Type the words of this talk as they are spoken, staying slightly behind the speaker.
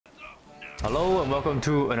Hello and welcome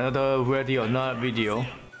to another Ready or Not video.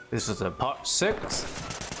 This is a part 6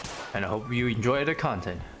 and I hope you enjoy the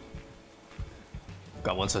content.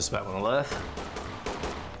 Got one suspect on the left.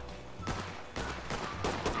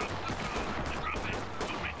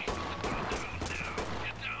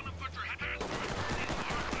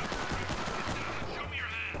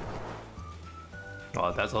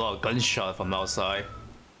 Oh, that's a lot of gunshot from outside.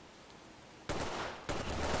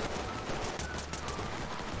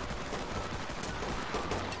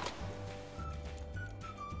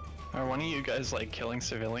 Are one of you guys like killing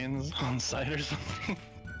civilians on site or something?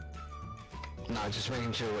 Nah, just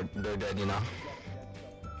making sure they're dead, you know.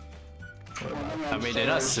 I mean, they're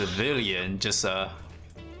not civilian, just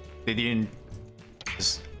they didn't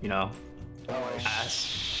just, you know, ask.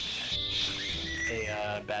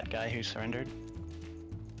 A bad guy who surrendered?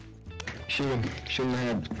 Shoot him in the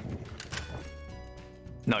head.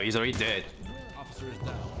 No, he's already dead. Officer is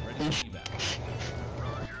down. Ready to evac.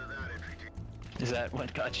 Is that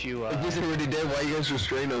what got you, If he's already dead, why you guys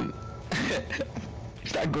restrain him?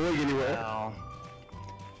 He's not going anywhere. Well,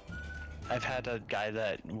 I've had a guy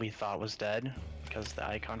that we thought was dead because the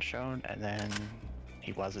icon showed, and then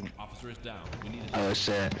he wasn't. Officer is down. We need a Oh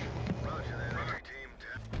shit.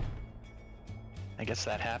 I guess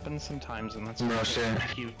that happens sometimes, and that's No why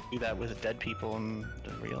shit. you do that with dead people in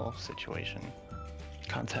the real situation.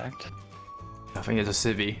 Contact. I think it's a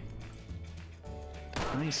civvy.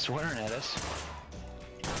 Oh, he's swearing at us.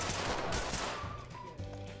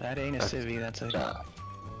 That ain't a civvy, that's an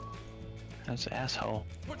asshole.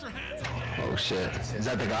 put your hands up. Oh shit. Is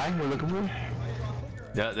that the guy we're looking for?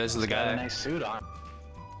 Yeah, this is the Got a guy. nice suit on.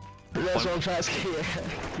 That's what I'm trying to get.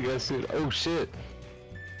 You guys see? Oh shit.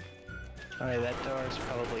 Alright, that door is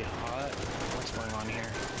probably hot. What's going on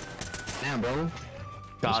here? Damn, bro.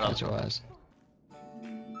 Got him. Your ass.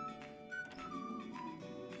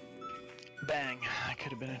 Bang! That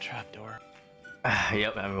could have been a trapdoor.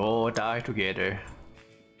 Yep, and we all die together.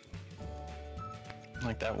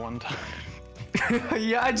 Like that one time.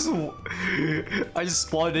 Yeah, I just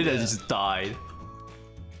spawned in and just died.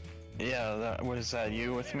 Yeah, that was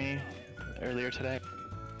you with me earlier today?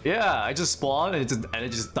 Yeah, I just spawned and it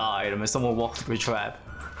just died. I mean, someone walked through a trap.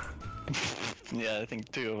 Yeah, I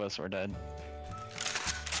think 2 of us were dead.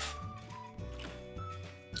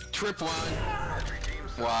 Trip one.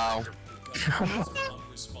 Wow.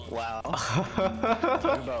 Wow. Talk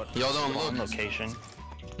about Y'all don't on look. location.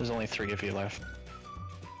 There's only 3 of you left.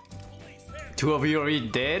 2 of you already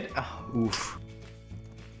dead? Oof.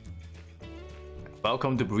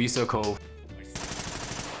 Welcome to Breezer Cove.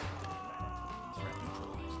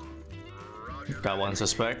 Got one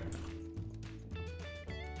suspect.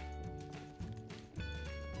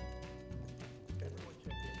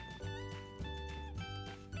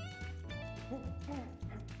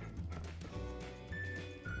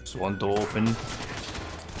 There's one door open.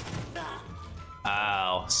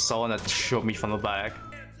 Ow, someone that shot me from the back.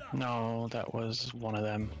 No, that was one of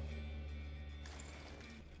them.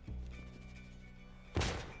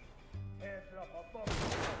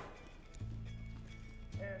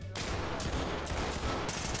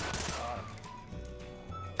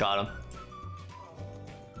 Got him.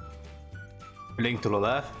 Link to the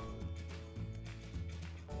left.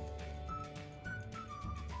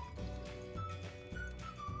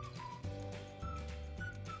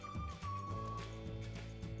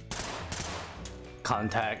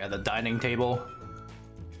 Contact at the dining table.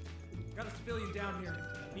 Got a civilian down here.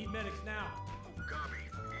 Need medics now. Copy.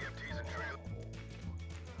 EMTs and trail.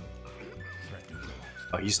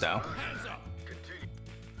 Oh, he's down. Hands up. Continue.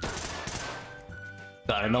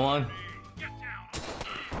 Got another one. Get down.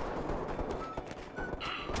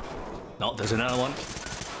 No, there's another one.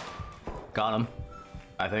 Got him,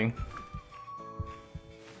 I think.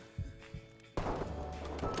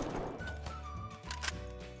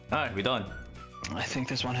 Alright, we're done. I think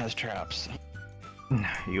this one has traps.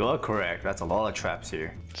 You are correct. That's a lot of traps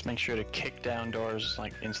here. Let's make sure to kick down doors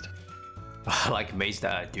like instant. Like maze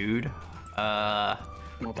that, dude. Not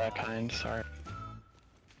that kind, sorry.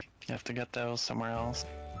 You have to get those somewhere else.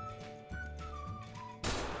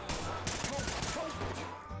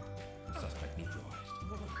 Suspect neutralized.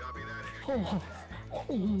 Copy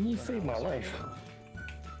that. You saved my life.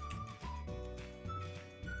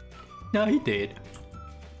 No, he did.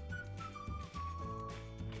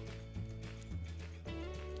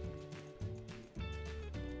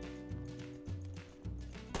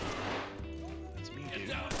 It's me, dude.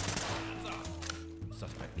 Down. Hands up.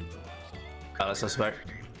 Suspect neutralized. Got a suspect.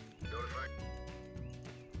 Notify.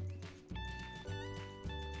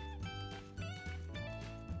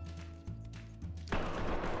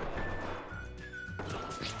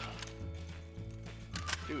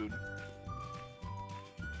 Dude.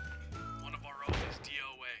 One of our own is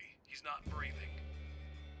DOA. He's not breathing.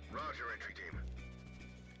 Roger, entry team.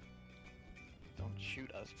 Don't shoot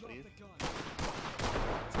us, Drop please. the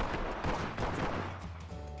gun.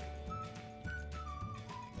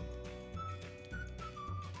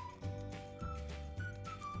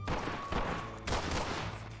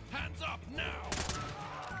 Hands up now!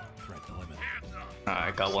 Threat eliminated. Hands up!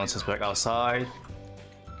 Alright, got one suspect outside.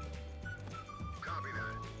 Copy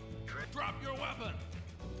that. Drop your weapon!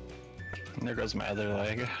 There goes my other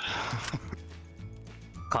leg.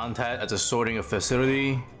 Contact at the sorting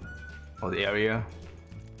facility or the area.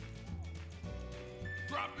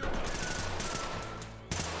 Drop your weapon!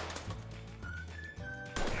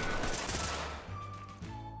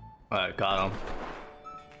 Alright, got him.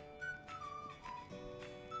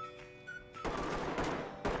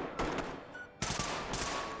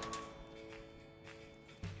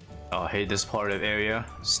 Oh, I hate this part of the area.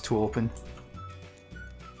 It's too open.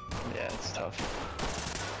 Yeah, it's tough.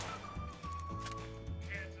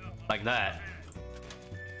 Like that.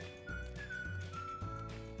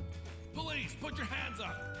 Police, put your hands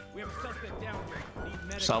up! We have a suspect down here. Need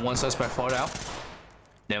medic. So one suspect fall out.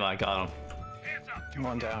 Never mind, got him. Hands up!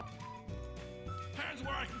 One down. Hands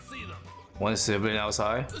where I can see them! One civilian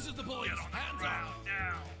outside. This is the police! Hands up! Ground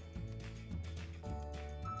down!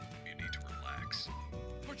 You need to relax.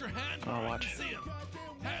 Put your hands Oh, where I watch. can see them!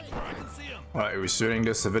 Hands where I can see them! Alright, we're shooting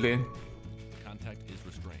the civilian. Contact is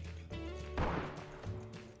restrained.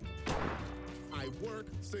 I work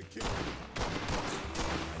security.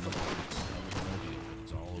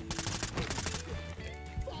 It's all over.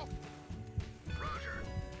 Roger.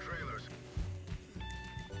 Trailers.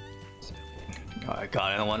 Alright,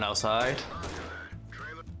 got another one outside. Roger that.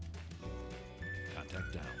 Trailer.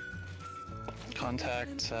 Contact down.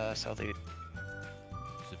 Contact southeast.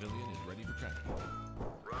 Civilian is ready for tracking.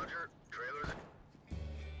 Roger. Trailers.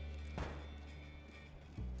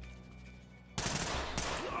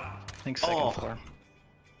 I think second Oh. floor.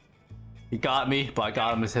 He got me, but I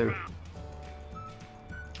got him too.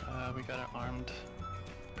 We got an armed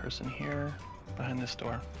person here behind this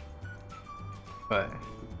door. Right.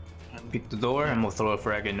 Pick the door and we'll throw a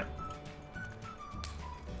frag in.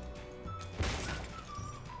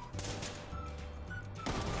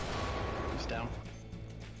 He's down.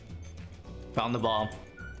 Found the bomb.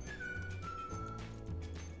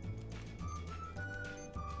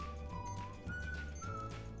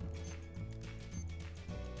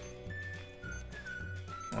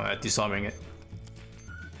 Alright, disarming it.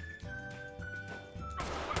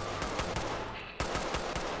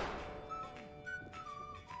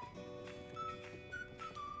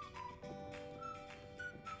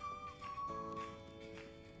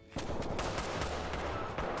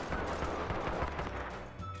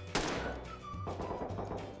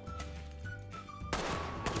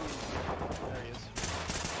 There he is.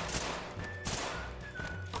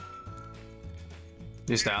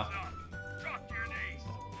 He's down. Drop to your knees!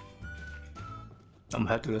 I'm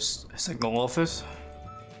head to the signal office.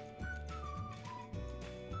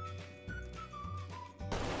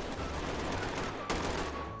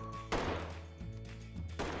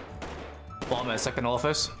 Bomb at second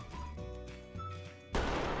office.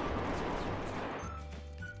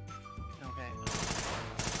 Okay.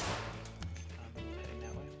 I'm heading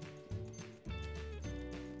that way.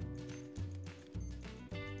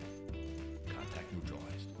 Contact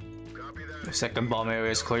neutralized. Copy The that. second bomb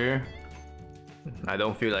area is clear. I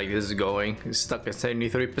don't feel like this is going. It's stuck at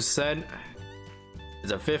 73%.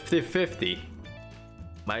 It's a 50-50.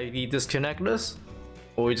 Might he disconnect us?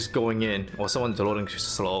 Or we just going in? Or someone's loading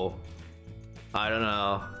slow. I don't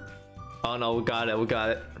know. Oh no, we got it, we got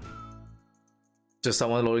it. Just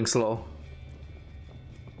someone loading slow.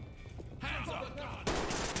 Hands up!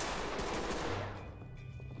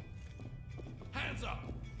 Hands up!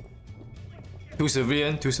 Two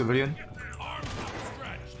civilian, two civilian. Arms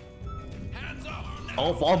outstretched! Hands up! Now!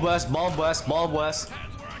 Oh, bomb west, bomb west, bomb west.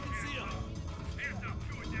 Hands where I can see them! Hands up!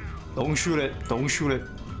 Do it down! Don't shoot it, don't shoot it.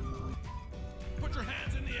 Put your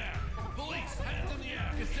hands in the air! Police, hands in the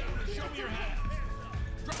air! Get down and show me your hands!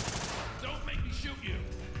 Drop. Don't make me shoot you!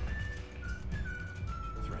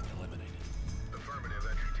 Threat eliminated. Affirmative,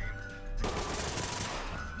 entry team.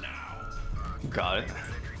 Now! Got it.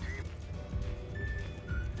 Entry team.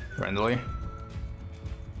 Friendly.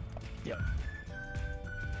 Yep.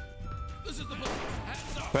 This is the police!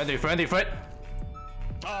 Hands up! Friendly, friendly, friend.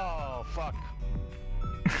 Oh, fuck.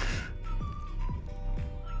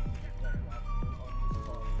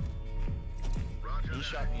 Roger He that.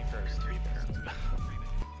 shot me first, to be fair.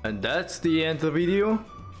 And that's the end of the video.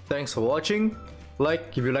 Thanks for watching.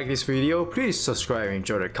 Like if you like this video, please subscribe and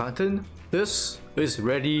enjoy the content. This is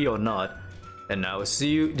Ready or Not, and I will see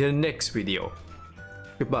you in the next video.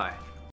 Goodbye.